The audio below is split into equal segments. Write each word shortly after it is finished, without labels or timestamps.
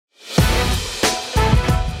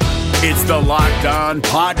It's the Locked On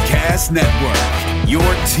Podcast Network, your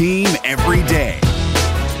team every day.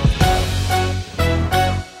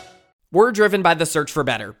 We're driven by the search for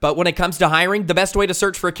better, but when it comes to hiring, the best way to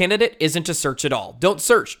search for a candidate isn't to search at all. Don't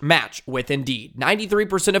search, match with Indeed.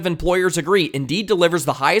 93% of employers agree Indeed delivers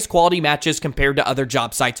the highest quality matches compared to other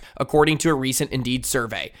job sites, according to a recent Indeed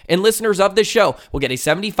survey. And listeners of this show will get a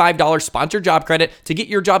 $75 sponsored job credit to get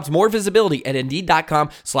your jobs more visibility at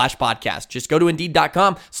Indeed.com/podcast. Just go to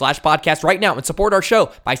Indeed.com/podcast right now and support our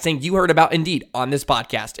show by saying you heard about Indeed on this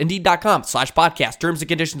podcast. Indeed.com/podcast. Terms and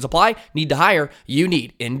conditions apply. Need to hire? You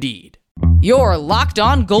need Indeed. You're Locked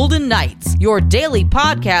On Golden Knights, your daily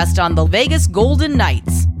podcast on the Vegas Golden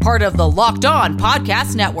Knights, part of the Locked On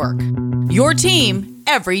Podcast Network. Your team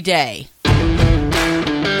every day.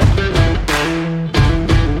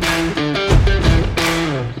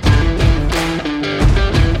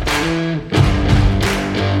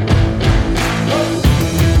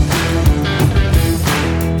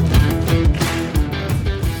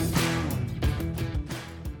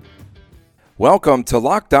 Welcome to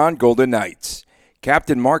Locked On Golden Knights.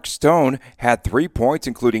 Captain Mark Stone had 3 points,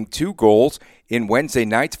 including 2 goals, in Wednesday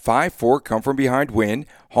night's 5-4 come-from-behind win,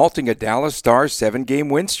 halting a Dallas Stars 7-game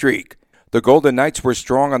win streak. The Golden Knights were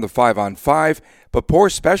strong on the 5-on-5, but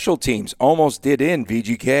poor special teams almost did in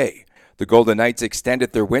VGK. The Golden Knights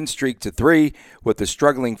extended their win streak to 3, with the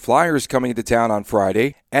struggling Flyers coming to town on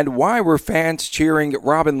Friday. And why were fans cheering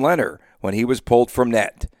Robin Lehner when he was pulled from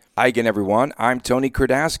net? Hi again, everyone. I'm Tony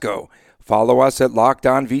Cardasco. Follow us at Locked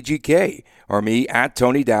On VGK or me at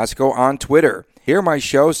Tony Dasco on Twitter. Hear my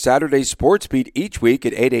show Saturday Sports Beat each week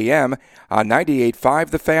at 8 a.m. on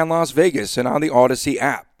 98.5 The Fan Las Vegas and on the Odyssey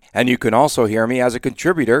app. And you can also hear me as a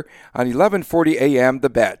contributor on 11:40 a.m. The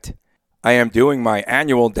Bet. I am doing my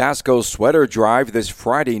annual Dasco sweater drive this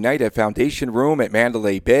Friday night at Foundation Room at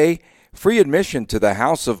Mandalay Bay. Free admission to the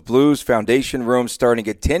House of Blues Foundation Room starting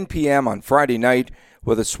at 10 p.m. on Friday night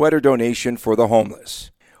with a sweater donation for the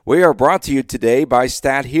homeless. We are brought to you today by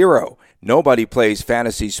Stat Hero. Nobody plays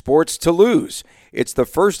fantasy sports to lose. It's the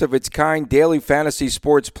first of its kind daily fantasy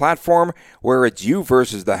sports platform where it's you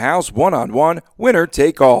versus the house, one-on-one, winner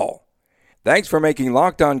take all. Thanks for making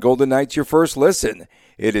Locked On Golden Knights your first listen.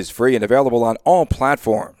 It is free and available on all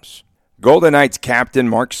platforms. Golden Knights captain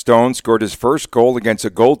Mark Stone scored his first goal against a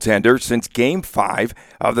goaltender since Game 5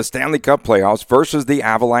 of the Stanley Cup playoffs versus the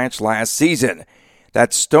Avalanche last season.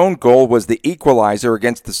 That Stone goal was the equalizer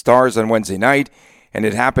against the Stars on Wednesday night, and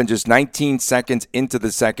it happened just 19 seconds into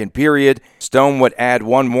the second period. Stone would add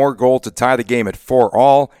one more goal to tie the game at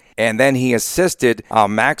 4-all, and then he assisted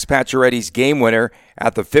Max Pacioretty's game winner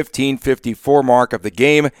at the 15:54 mark of the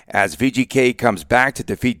game as VGK comes back to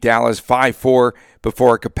defeat Dallas 5-4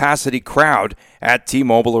 before a capacity crowd at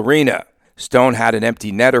T-Mobile Arena. Stone had an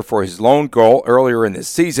empty netter for his lone goal earlier in this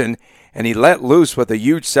season, and he let loose with a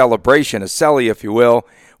huge celebration, a celly if you will,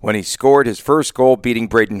 when he scored his first goal beating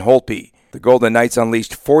Braden Holtby. The Golden Knights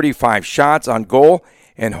unleashed 45 shots on goal,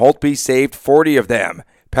 and Holtby saved 40 of them.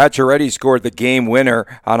 Pacioretty scored the game winner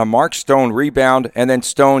on a Mark Stone rebound, and then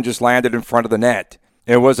Stone just landed in front of the net.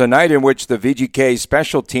 It was a night in which the VGK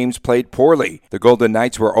special teams played poorly. The Golden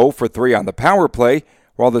Knights were 0 for 3 on the power play,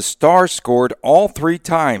 while the Stars scored all 3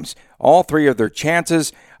 times, all 3 of their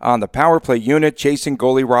chances on the power play unit chasing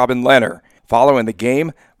goalie Robin Lehner. Following the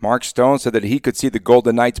game, Mark Stone said that he could see the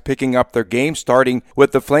Golden Knights picking up their game starting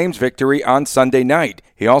with the Flames' victory on Sunday night.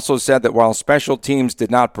 He also said that while special teams did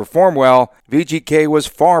not perform well, VGK was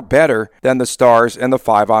far better than the Stars in the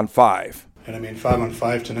 5-on-5. And I mean,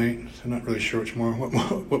 5-on-5 tonight, I'm not really sure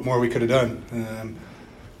what more we could have done.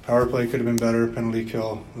 Power play could have been better, penalty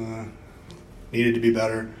kill needed to be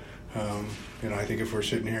better. I think if we're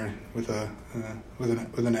sitting here with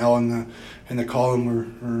an L in the column,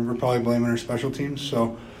 we're probably blaming our special teams.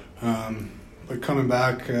 So, but coming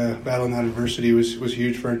back, battling that adversity was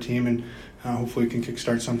huge for our team, and hopefully we can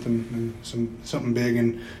kickstart something big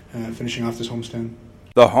and finishing off this homestand.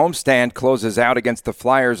 The homestand closes out against the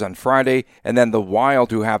Flyers on Friday, and then the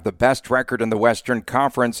Wild, who have the best record in the Western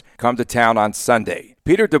Conference, come to town on Sunday.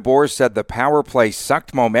 Peter DeBoer said the power play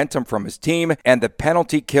sucked momentum from his team, and the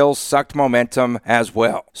penalty kill sucked momentum as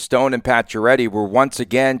well. Stone and Pacioretty were once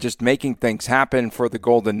again just making things happen for the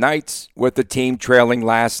Golden Knights, with the team trailing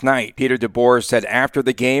last night. Peter DeBoer said after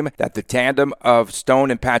the game that the tandem of Stone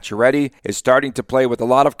and Pacioretty is starting to play with a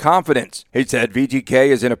lot of confidence. He said VGK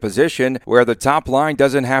is in a position where the top line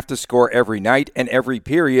doesn't have to score every night and every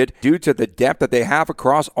period due to the depth that they have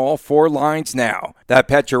across all 4 lines now. That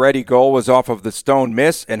Pacioretty goal was off of the Stone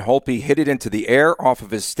miss, and Holtby hit it into the air off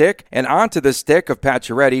of his stick and onto the stick of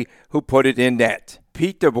Pacioretty, who put it in net.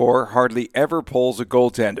 Pete DeBoer hardly ever pulls a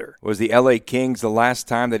goaltender. Was the LA Kings the last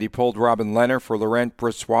time that he pulled Robin Lehner for Laurent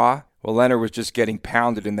Brossoit? Well, Lehner was just getting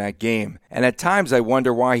pounded in that game. And at times I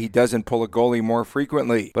wonder why he doesn't pull a goalie more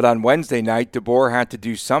frequently. But on Wednesday night, DeBoer had to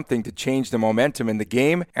do something to change the momentum in the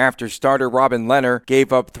game after starter Robin Lehner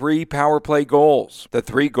gave up 3 power play goals. The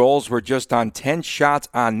 3 goals were just on 10 shots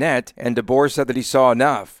on net, and DeBoer said that he saw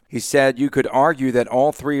enough. He said you could argue that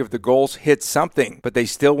all 3 of the goals hit something, but they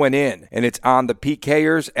still went in, and it's on the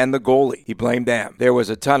PKers and the goalie. He blamed them. There was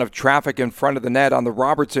a ton of traffic in front of the net on the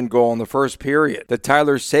Robertson goal in the first period. The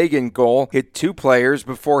Tyler Seguin goal hit 2 players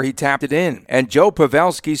before he tapped it in, and Joe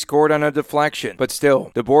Pavelski scored on a deflection. But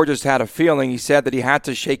still, DeBoer just had a feeling. He said that he had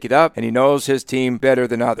to shake it up, and he knows his team better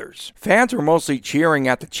than others. Fans were mostly cheering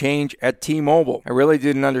at the change at T-Mobile. I really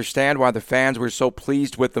didn't understand why the fans were so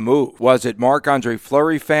pleased with the move. Was it Marc-Andre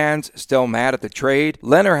Fleury fans still mad at the trade?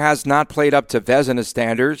 Lehner has not played up to Vezina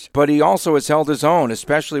standards, but he also has held his own,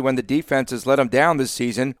 especially when the defense has let him down this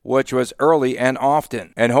season, which was early and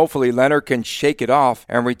often. And hopefully Lehner can shake it off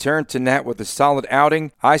and return to net with a solid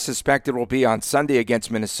outing. I suspect it will be on Sunday against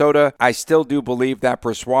Minnesota. I still do believe that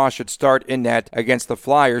Brossoit should start in net against the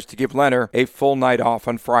Flyers to give Lehner a full night off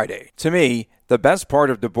on Friday. To me, the best part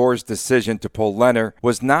of DeBoer's decision to pull Lehner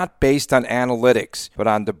was not based on analytics, but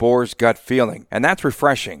on DeBoer's gut feeling. And that's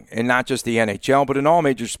refreshing, in not just the NHL, but in all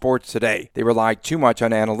major sports today. They rely too much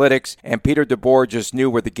on analytics, and Peter DeBoer just knew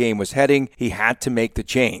where the game was heading. He had to make the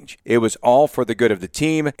change. It was all for the good of the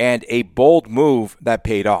team, and a bold move that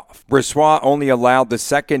paid off. Brossoit only allowed the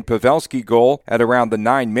second Pavelski goal at around the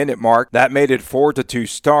 9-minute mark. That made it 4-2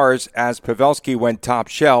 Stars as Pavelski went top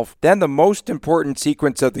shelf. Then the most important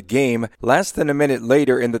sequence of the game, less than a minute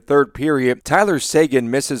later in the third period, Tyler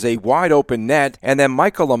Seguin misses a wide-open net, and then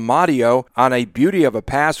Michael Amadio, on a beauty of a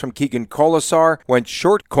pass from Keegan Colasar, went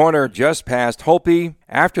short corner just past Holtby.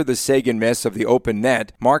 After the Seguin miss of the open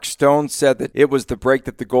net, Mark Stone said that it was the break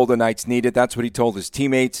that the Golden Knights needed. That's what he told his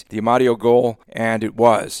teammates. The Amadio goal, and it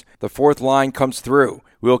was. The fourth line comes through.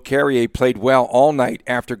 Will Carrier played well all night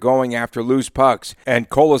after going after loose pucks, and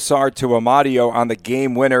Colasar to Amadio on the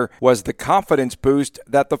game winner was the confidence boost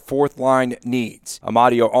that the fourth line needs.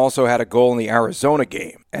 Amadio also had a goal in the Arizona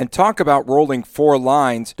game. And talk about rolling 4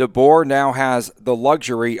 lines. DeBoer now has the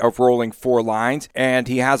luxury of rolling 4 lines, and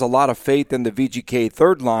he has a lot of faith in the VGK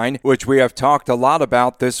third line, which we have talked a lot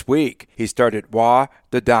about this week. He started Waugh,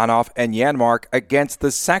 Dodonov, and Janmark against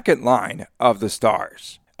the second line of the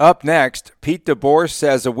Stars. Up next, Pete DeBoer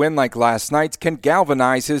says a win like last night's can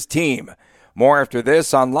galvanize his team. More after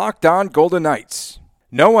this on Locked On Golden Knights.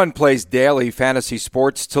 No one plays daily fantasy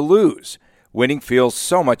sports to lose. Winning feels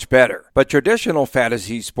so much better. But traditional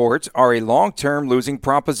fantasy sports are a long-term losing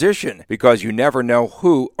proposition because you never know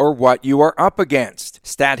who or what you are up against.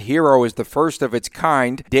 Stat Hero is the first of its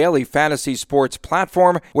kind daily fantasy sports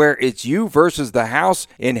platform where it's you versus the house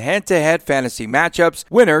in head-to-head fantasy matchups,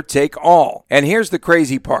 winner take all. And here's the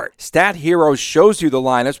crazy part. Stat Hero shows you the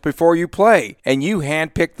lineups before you play, and you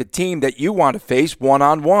handpick the team that you want to face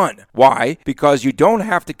one-on-one. Why? Because you don't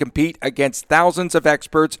have to compete against thousands of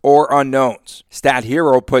experts or unknowns. Stat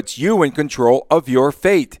Hero puts you in control of your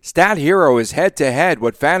fate. Stat Hero is head-to-head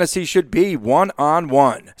what fantasy should be,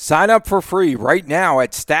 one-on-one. Sign up for free right now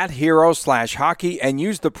at StatHero/hockey and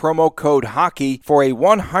use the promo code HOCKEY for a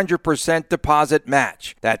 100% deposit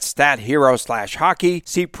match. That's StatHero/hockey.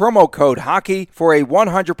 See promo code HOCKEY for a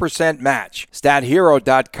 100% match.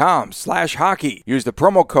 StatHero.com/hockey. Use the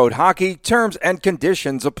promo code HOCKEY. Terms and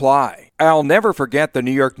conditions apply. I'll never forget the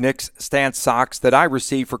New York Knicks Stance socks that I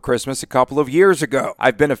received for Christmas a couple of years ago.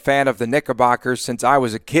 I've been a fan of the Knickerbockers since I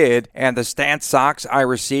was a kid, and the Stance socks I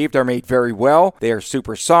received are made very well. They are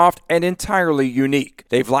super soft and entirely unique.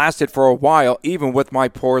 They've lasted for a while, even with my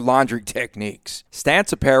poor laundry techniques.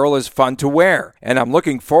 Stance apparel is fun to wear, and I'm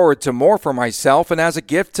looking forward to more for myself and as a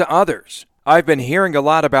gift to others. I've been hearing a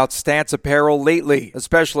lot about Stance apparel lately,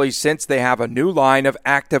 especially since they have a new line of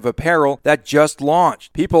active apparel that just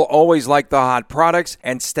launched. People always like the hot products,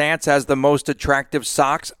 and Stance has the most attractive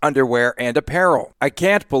socks, underwear, and apparel. I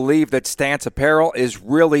can't believe that Stance apparel is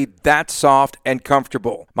really that soft and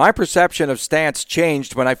comfortable. My perception of Stance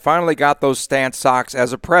changed when I finally got those Stance socks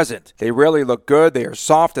as a present. They really look good, they are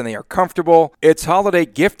soft, and they are comfortable. It's holiday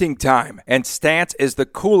gifting time, and Stance is the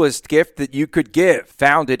coolest gift that you could give.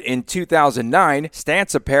 Founded in 2008, 2009,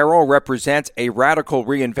 Stance Apparel represents a radical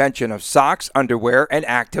reinvention of socks, underwear, and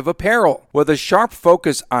active apparel. With a sharp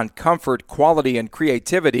focus on comfort, quality, and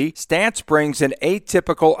creativity, Stance brings an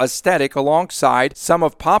atypical aesthetic alongside some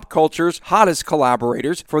of pop culture's hottest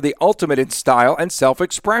collaborators for the ultimate in style and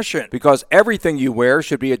self-expression, because everything you wear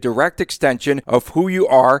should be a direct extension of who you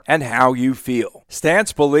are and how you feel.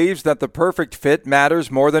 Stance believes that the perfect fit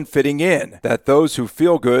matters more than fitting in, that those who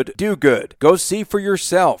feel good do good. Go see for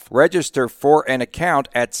yourself. Register for an account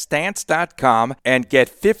at stance.com and get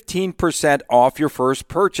 15% off your first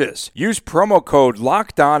purchase. Use promo code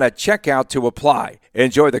LOCKEDON at checkout to apply.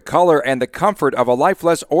 Enjoy the color and the comfort of a life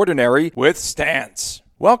less ordinary with Stance.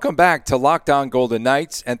 Welcome back to Locked On Golden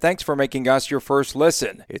Knights, and thanks for making us your first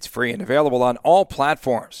listen. It's free and available on all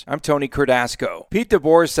platforms. I'm Tony Cardasco. Pete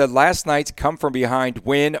DeBoer said last night's come-from-behind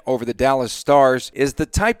win over the Dallas Stars is the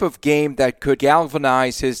type of game that could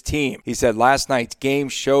galvanize his team. He said last night's game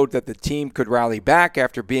showed that the team could rally back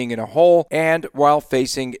after being in a hole and while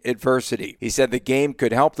facing adversity. He said the game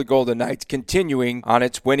could help the Golden Knights continuing on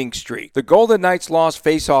its winning streak. The Golden Knights lost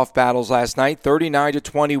face-off battles last night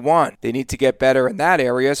 39-21. They need to get better in that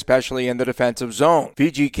area, especially in the defensive zone.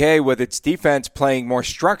 VGK, with its defense playing more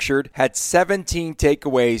structured, had 17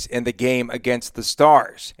 takeaways in the game against the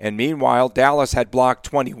Stars. And meanwhile, Dallas had blocked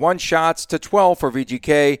 21 shots to 12 for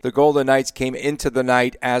VGK. The Golden Knights came into the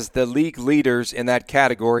night as the league leaders in that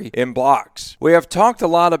category in blocks. We have talked a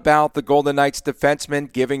lot about the Golden Knights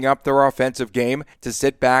defensemen giving up their offensive game to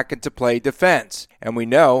sit back and to play defense. And we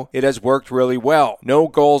know it has worked really well. No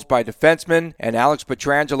goals by defensemen, and Alex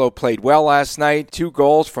Pietrangelo played well last night. 2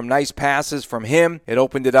 goals from nice passes from him. It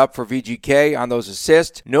opened it up for VGK on those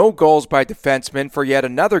assists. No goals by defensemen for yet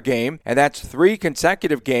another game, and that's 3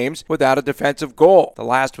 consecutive games without a defensive goal. The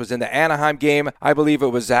last was in the Anaheim game. I believe it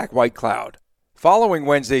was Zach Whitecloud. Following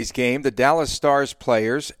Wednesday's game, the Dallas Stars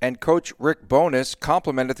players and coach Rick Bowness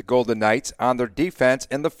complimented the Golden Knights on their defense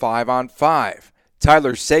in the 5-on-5.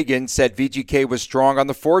 Tyler Seguin said VGK was strong on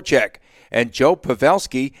the forecheck, and Joe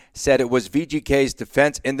Pavelski said it was VGK's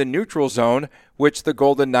defense in the neutral zone, which the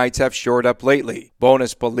Golden Knights have shored up lately.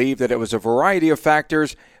 Bowness believed that it was a variety of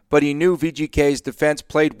factors, but he knew VGK's defense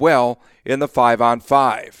played well in the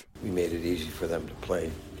 5-on-5. We made it easy for them to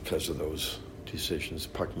play because of those decisions.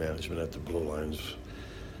 Puck management at the blue lines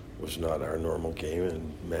was not our normal game,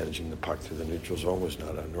 and managing the puck through the neutral zone was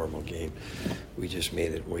not our normal game. We just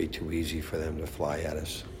made it way too easy for them to fly at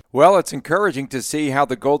us. Well, it's encouraging to see how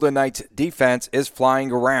the Golden Knights defense is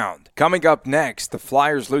flying around. Coming up next, the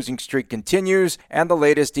Flyers' losing streak continues and the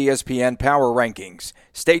latest ESPN Power Rankings.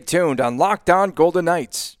 Stay tuned on Locked On Golden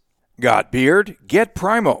Knights. Got beard? Get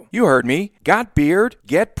Primal. You heard me. Got beard?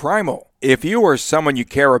 Get Primal. If you or someone you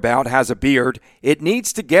care about has a beard, it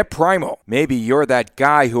needs to get Primal. Maybe you're that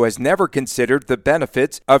guy who has never considered the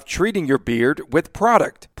benefits of treating your beard with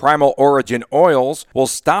product. Primal Origin oils will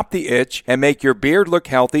stop the itch and make your beard look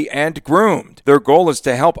healthy and groomed. Their goal is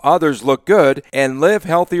to help others look good and live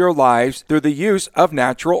healthier lives through the use of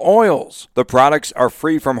natural oils. The products are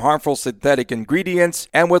free from harmful synthetic ingredients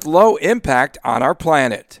and with low impact on our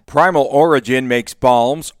planet. Primal Origin makes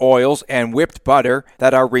balms, oils, and whipped butter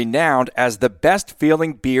that are renowned as the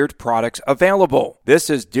best-feeling beard products available. This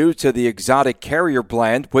is due to the exotic carrier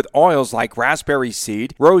blend with oils like raspberry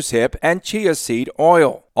seed, rosehip, and chia seed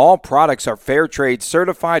oil. All products are fair trade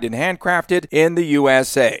certified and handcrafted in the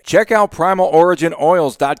USA. Check out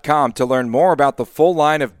PrimalOriginOils.com to learn more about the full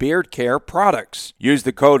line of beard care products. Use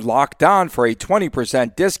the code LOCKEDON for a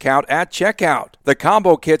 20% discount at checkout. The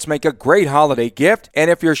combo kits make a great holiday gift,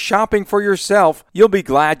 and if you're shopping for yourself, you'll be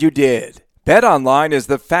glad you did. BetOnline is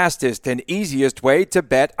the fastest and easiest way to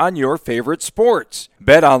bet on your favorite sports.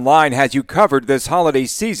 BetOnline has you covered this holiday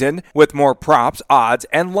season with more props, odds,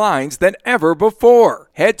 and lines than ever before.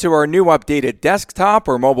 Head to our new updated desktop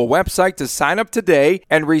or mobile website to sign up today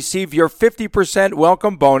and receive your 50%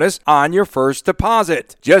 welcome bonus on your first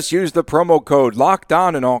deposit. Just use the promo code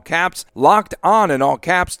LOCKEDON in all caps, Locked On in all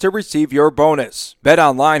caps to receive your bonus.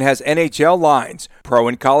 BetOnline has NHL lines, pro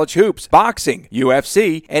and college hoops, boxing,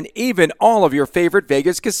 UFC, and even all of your favorite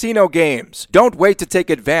Vegas casino games. Don't wait to take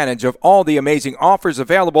advantage of all the amazing offers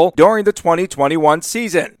available during the 2021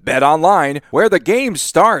 season. Bet online, where the game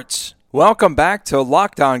starts. Welcome back to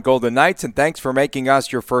Locked On Golden Knights, and thanks for making us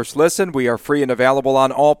your first listen. We are free and available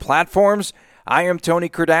on all platforms. I am Tony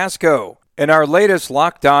Cardasco. In our latest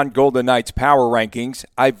Locked On Golden Knights Power Rankings,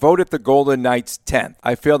 I voted the Golden Knights 10th.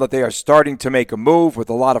 I feel that they are starting to make a move with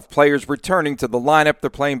a lot of players returning to the lineup. They're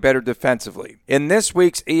playing better defensively. In this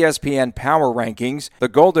week's ESPN Power Rankings, the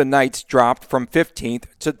Golden Knights dropped from 15th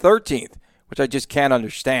to 13th. which I just can't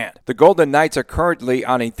understand. The Golden Knights are currently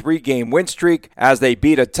on a 3-game win streak as they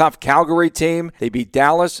beat a tough Calgary team. They beat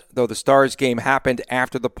Dallas, though the Stars game happened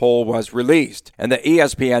after the poll was released. In the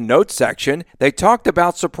ESPN notes section, they talked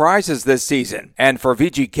about surprises this season. And for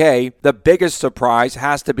VGK, the biggest surprise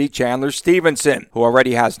has to be Chandler Stevenson, who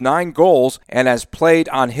already has 9 goals and has played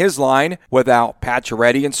on his line without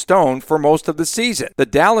Pacioretty and Stone for most of the season. The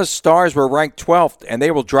Dallas Stars were ranked 12th, and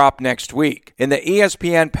they will drop next week. In the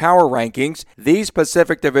ESPN Power Rankings, these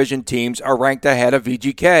Pacific Division teams are ranked ahead of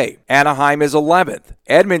VGK. Anaheim is 11th.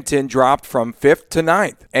 Edmonton dropped from 5th to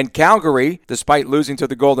 9th. And Calgary, despite losing to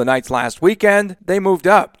the Golden Knights last weekend, they moved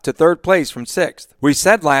up to 3rd place from 6th. We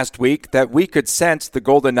said last week that we could sense the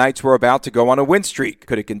Golden Knights were about to go on a win streak.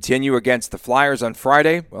 Could it continue against the Flyers on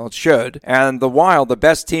Friday? Well, it should. And the Wild, the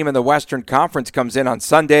best team in the Western Conference, comes in on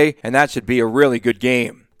Sunday, and that should be a really good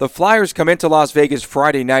game. The Flyers come into Las Vegas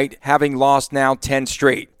Friday night, having lost now 10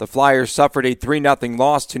 straight. The Flyers suffered a 3-0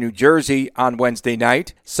 loss to New Jersey on Wednesday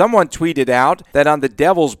night. Someone tweeted out that on the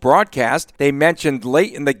Devils broadcast, they mentioned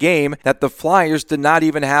late in the game that the Flyers did not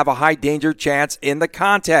even have a high-danger chance in the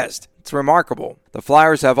contest. It's remarkable. The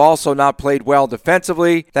Flyers have also not played well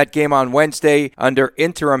defensively. That game on Wednesday under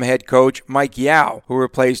interim head coach Mike Yeo, who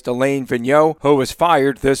replaced Alain Vigneault, who was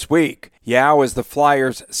fired this week. Yeo is the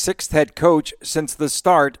Flyers' 6th head coach since the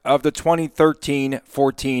start of the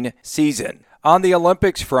 2013-14 season. On the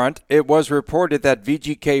Olympics front, it was reported that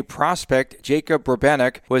VGK prospect Jakub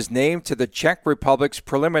Brabenec was named to the Czech Republic's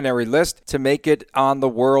preliminary list to make it on the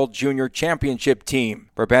World Junior Championship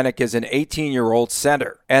team. Brabenec is an 18-year-old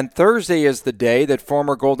center. And Thursday is the day that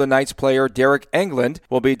former Golden Knights player Derek Englund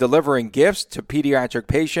will be delivering gifts to pediatric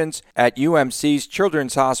patients at UMC's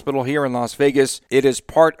Children's Hospital here in Las Vegas. It is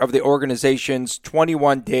part of the organization's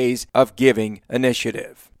 21 Days of Giving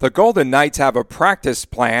initiative. The Golden Knights have a practice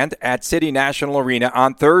planned at City National Arena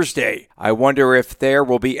on Thursday. I wonder if there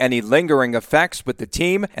will be any lingering effects with the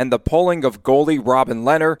team and the pulling of goalie Robin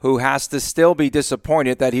Lehner, who has to still be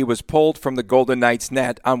disappointed that he was pulled from the Golden Knights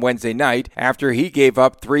net on Wednesday night after he gave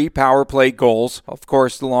up 3 power play goals, of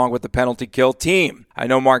course, along with the penalty kill team. I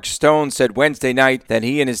know Mark Stone said Wednesday night that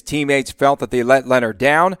he and his teammates felt that they let Lehner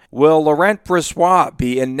down. Will Laurent Brossoit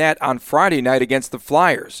be in net on Friday night against the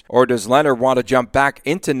Flyers? Or does Lehner want to jump back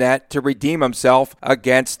into net to redeem himself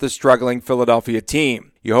against the struggling Philadelphia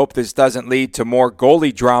team? You hope this doesn't lead to more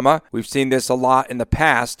goalie drama. We've seen this a lot in the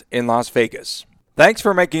past in Las Vegas. Thanks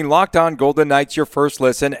for making Locked On Golden Knights your first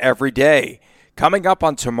listen every day. Coming up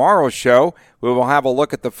on tomorrow's show, we will have a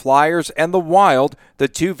look at the Flyers and the Wild, the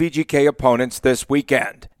 2 VGK opponents this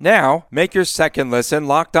weekend. Now, make your second listen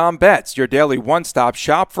Locked On Bets, your daily one-stop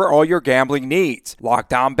shop for all your gambling needs.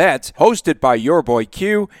 Locked On Bets, hosted by your boy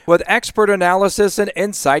Q, with expert analysis and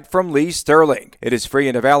insight from Lee Sterling. It is free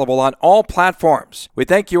and available on all platforms. We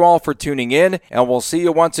thank you all for tuning in, and we'll see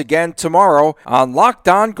you once again tomorrow on Locked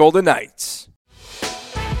On Golden Knights.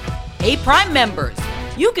 Hey, Prime members,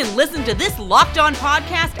 you can listen to this Locked On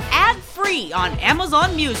podcast ad-free on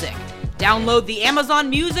Amazon Music. Download the Amazon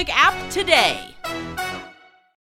Music app today.